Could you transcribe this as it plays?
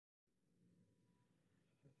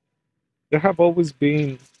There have always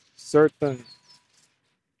been certain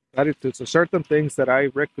attitudes or certain things that I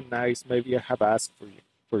recognize maybe I have asked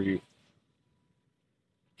for you.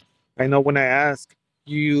 I know when I ask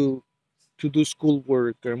you to do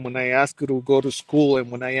schoolwork and when I ask you to go to school and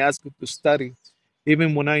when I ask you to study,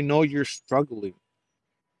 even when I know you're struggling.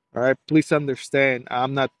 All right, please understand,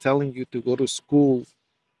 I'm not telling you to go to school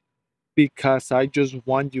because I just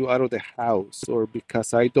want you out of the house or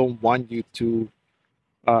because I don't want you to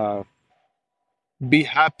uh, be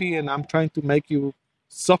happy and I'm trying to make you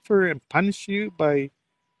suffer and punish you by,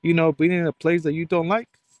 being in a place that you don't like.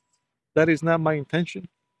 That is not my intention.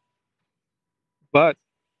 But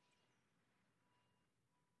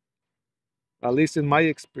at least in my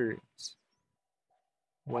experience,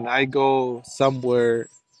 when I go somewhere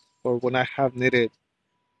or when I have needed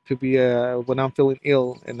to be when I'm feeling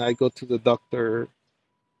ill and I go to the doctor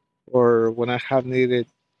or when I have needed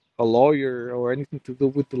a lawyer or anything to do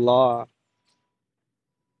with the law,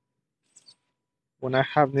 when I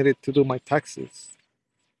have needed to do my taxes,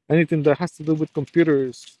 anything that has to do with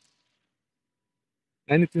computers,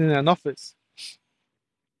 anything in an office.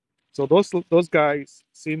 So those guys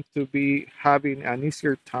seem to be having an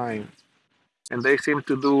easier time, and they seem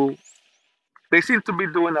to be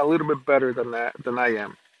doing a little bit better than I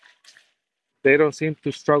am. They don't seem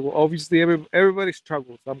to struggle. Obviously, everybody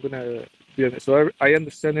struggles. I'm gonna be honest. So I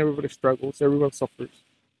understand everybody struggles. Everyone suffers,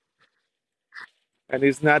 and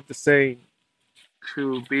it's not the same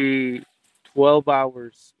to be 12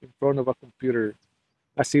 hours in front of a computer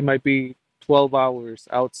as it might be 12 hours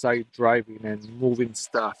outside driving and moving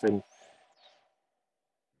stuff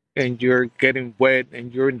and you're getting wet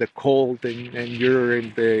and you're in the cold and you're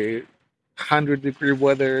in the 100-degree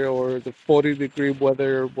weather or the 40-degree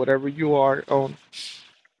weather, whatever you are on.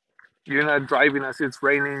 You're not driving as it's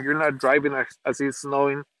raining. You're not driving as it's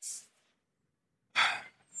snowing.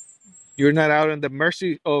 You're not out on the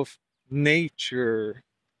mercy of nature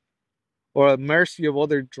or at mercy of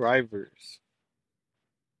other drivers.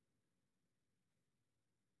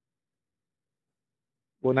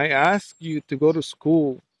 When I ask you to go to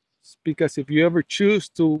school, it's because if you ever choose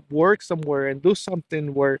to work somewhere and do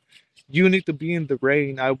something where you need to be in the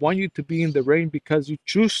rain, I want you to be in the rain because you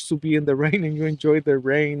choose to be in the rain and you enjoy the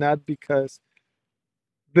rain, not because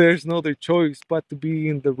there's no other choice but to be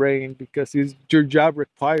in the rain because your job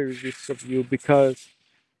requires this of you. Because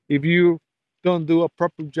if you don't do a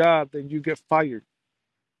proper job, then you get fired.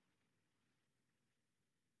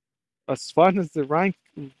 As fun as the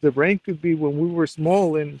rain could be when we were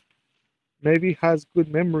small and maybe has good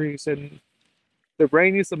memories and the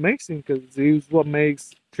rain is amazing because it's what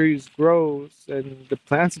makes trees grow and the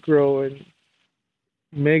plants grow and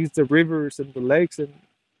makes the rivers and the lakes and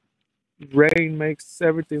rain makes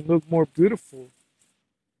everything look more beautiful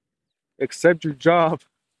except your job.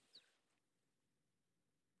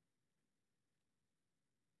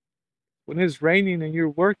 When it's raining and you're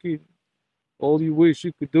working, all you wish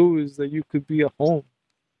you could do is that you could be at home.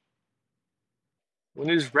 When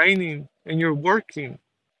it's raining and you're working,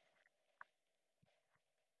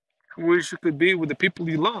 you wish you could be with the people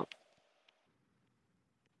you love.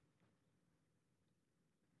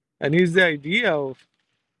 And it's the idea of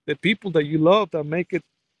the people that you love that make it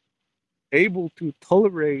able to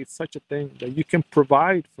tolerate such a thing, that you can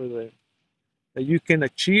provide for them, that you can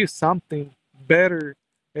achieve something better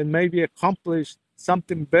and maybe accomplish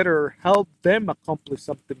something better or help them accomplish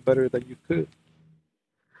something better than you could.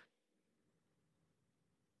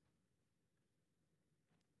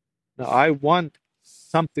 Now, I want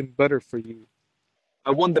something better for you.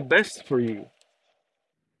 I want the best for you.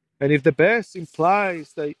 And if the best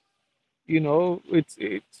implies that,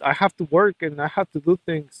 it's I have to work and I have to do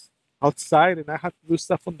things outside and I have to do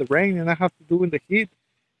stuff on the rain and I have to do in the heat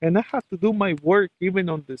and I have to do my work even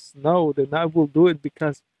on the snow, then I will do it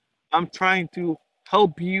because I'm trying to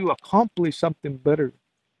help you accomplish something better.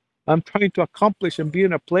 I'm trying to accomplish and be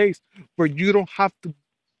in a place where you don't have to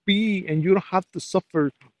be and you don't have to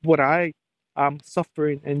suffer what I am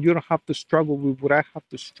suffering and you don't have to struggle with what I have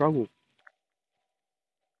to struggle.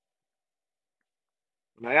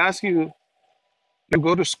 When I ask you to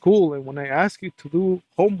go to school and when I ask you to do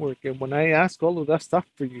homework and when I ask all of that stuff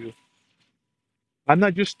for you, I'm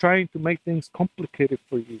not just trying to make things complicated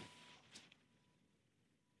for you.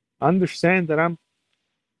 Understand that I'm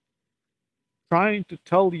trying to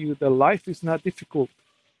tell you that life is not difficult.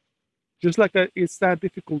 Just like it's not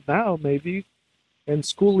difficult now, maybe, and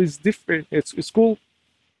school is different. It's school,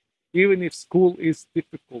 even if school is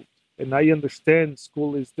difficult, and I understand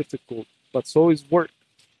school is difficult, but so is work.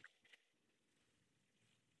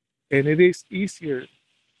 And it is easier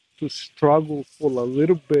to struggle for a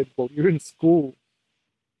little bit while you're in school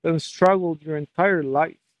and struggled your entire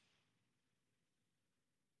life.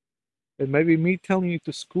 And maybe me telling you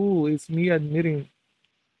to school is me admitting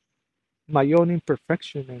my own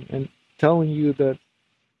imperfection and telling you that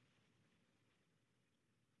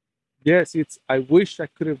yes, it's I wish I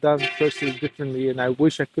could have done choices differently and I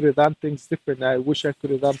wish I could have done things different. I wish I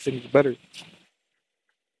could have done things better.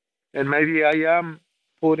 And maybe I am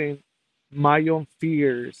putting my own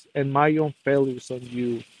fears and my own failures on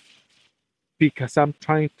you because I'm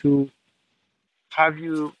trying to have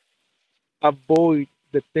you avoid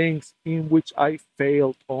the things in which I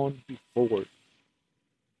failed on before.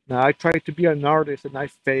 Now, I tried to be an artist and I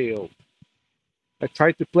failed. I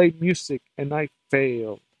tried to play music and I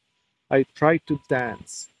failed. I tried to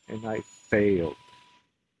dance and I failed.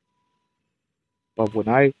 But when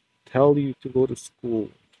I tell you to go to school,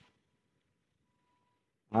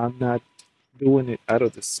 I'm not doing it out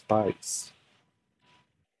of despise.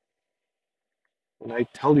 When I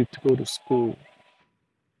tell you to go to school,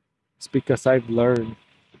 it's because I've learned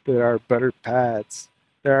there are better paths.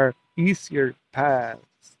 There are easier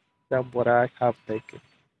paths than what I have taken.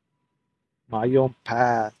 My own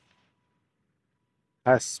path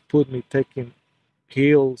has put me taking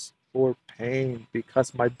pills for pain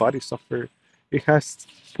because my body suffered. It has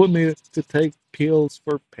put me to take pills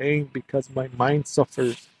for pain because my mind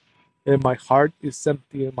suffers and my heart is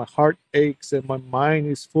empty and my heart aches and my mind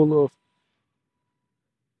is full of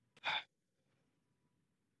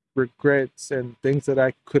regrets and things that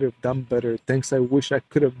I could have done better, things I wish I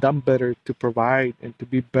could have done better to provide and to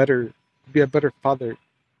be better, to be a better father,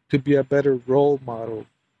 to be a better role model.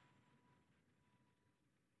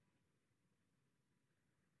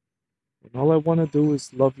 And all I want to do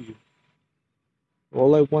is love you.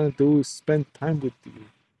 All I want to do is spend time with you.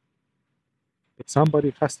 But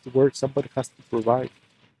somebody has to work, somebody has to provide.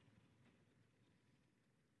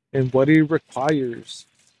 And what it requires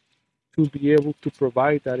to be able to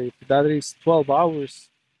provide that, if that is 12 hours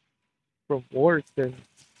from work, then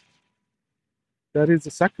that is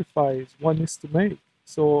a sacrifice one needs to make.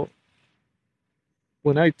 So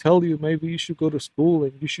when I tell you maybe you should go to school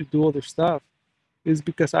and you should do other stuff, is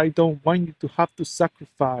because I don't want you to have to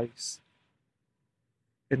sacrifice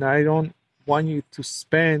and I don't want you to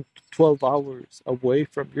spend 12 hours away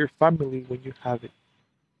from your family when you have it.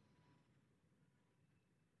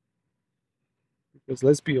 Because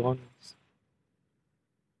let's be honest,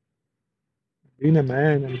 being a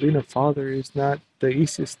man and being a father is not the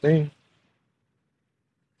easiest thing.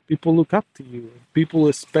 People look up to you. People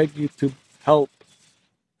expect you to help.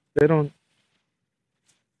 They don't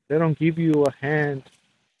they don't give you a hand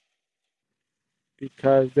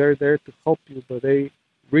because they're there to help you, but they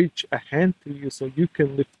reach a hand to you so you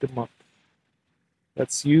can lift them up.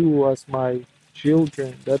 That's you as my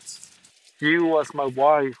children. That's you as my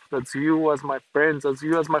wife. That's you as my friends. That's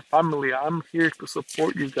you as my family. I'm here to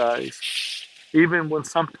support you guys. Even when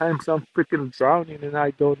sometimes I'm freaking drowning and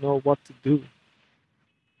I don't know what to do.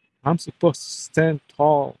 I'm supposed to stand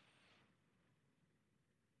tall.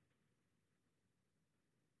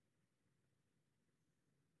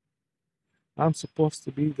 I'm supposed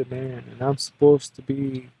to be the man. And I'm supposed to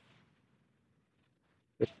be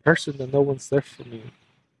the person that no one's there for me.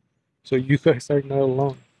 So you guys are not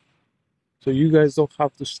alone. So you guys don't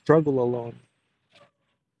have to struggle alone.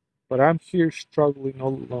 But I'm here struggling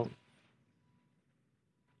all alone.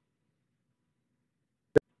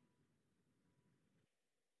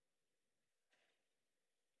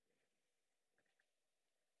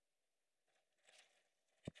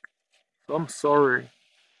 So I'm sorry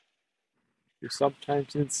if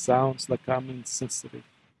sometimes it sounds like I'm insensitive.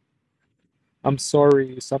 I'm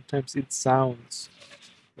sorry if sometimes it sounds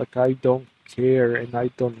like I don't care and I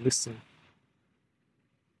don't listen.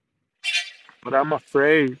 But I'm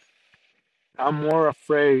afraid. I'm more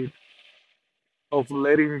afraid of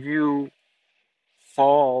letting you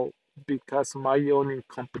fall because of my own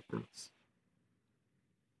incompetence.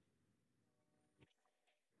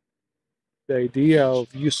 The idea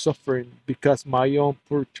of you suffering because my own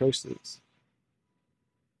poor choices.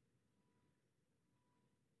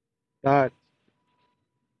 That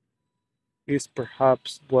is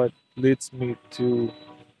perhaps what leads me to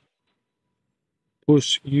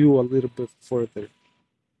push you a little bit further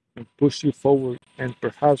and push you forward. And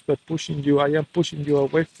perhaps by pushing you, I am pushing you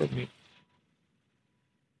away from me.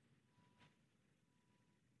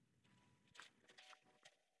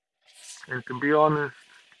 And to be honest,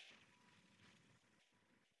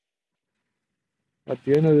 at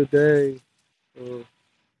the end of the day,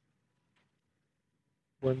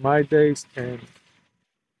 when my days end,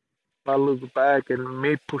 I look back and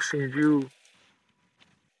me pushing you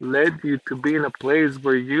led you to be in a place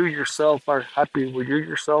where you yourself are happy, where you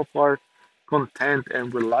yourself are content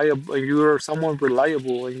and reliable, and you are someone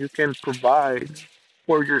reliable and you can provide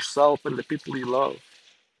for yourself and the people you love.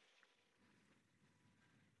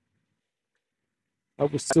 I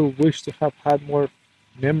would still wish to have had more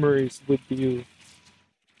memories with you,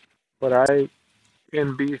 but I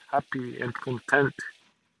can be happy and content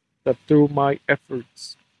that through my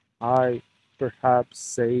efforts, I perhaps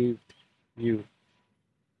saved you,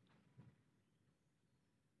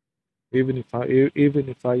 even if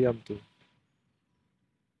I am doomed.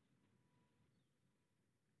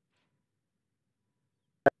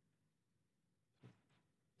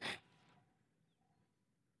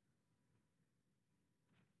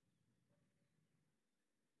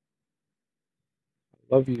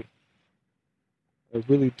 I love you. I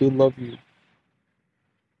really do love you.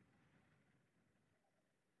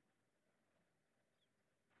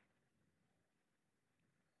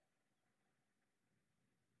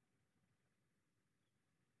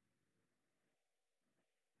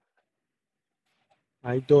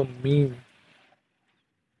 I don't mean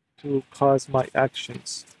to cause my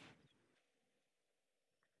actions.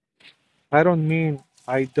 I don't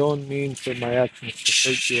mean for my actions to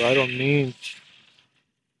hurt you. I don't mean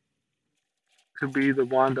to be the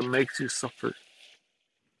one that makes you suffer.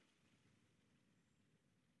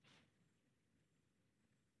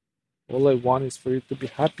 All I want is for you to be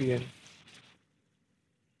happy, and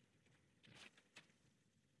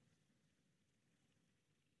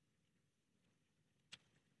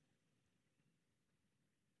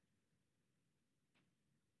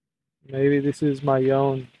maybe this is my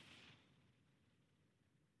own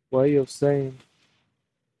way of saying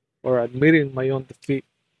or admitting my own defeat.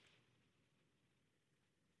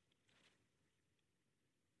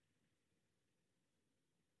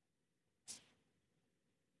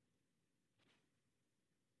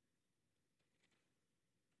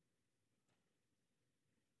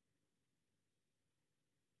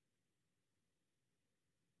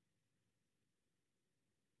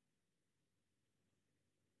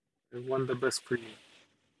 I want the best for you.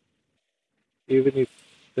 Even if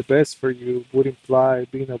the best for you would imply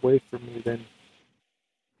being away from me, then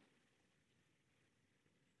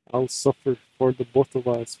I'll suffer for the both of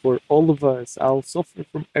us, for all of us. I'll suffer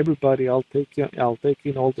from everybody. I'll take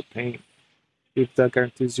in all the pain if that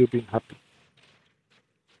guarantees you being happy.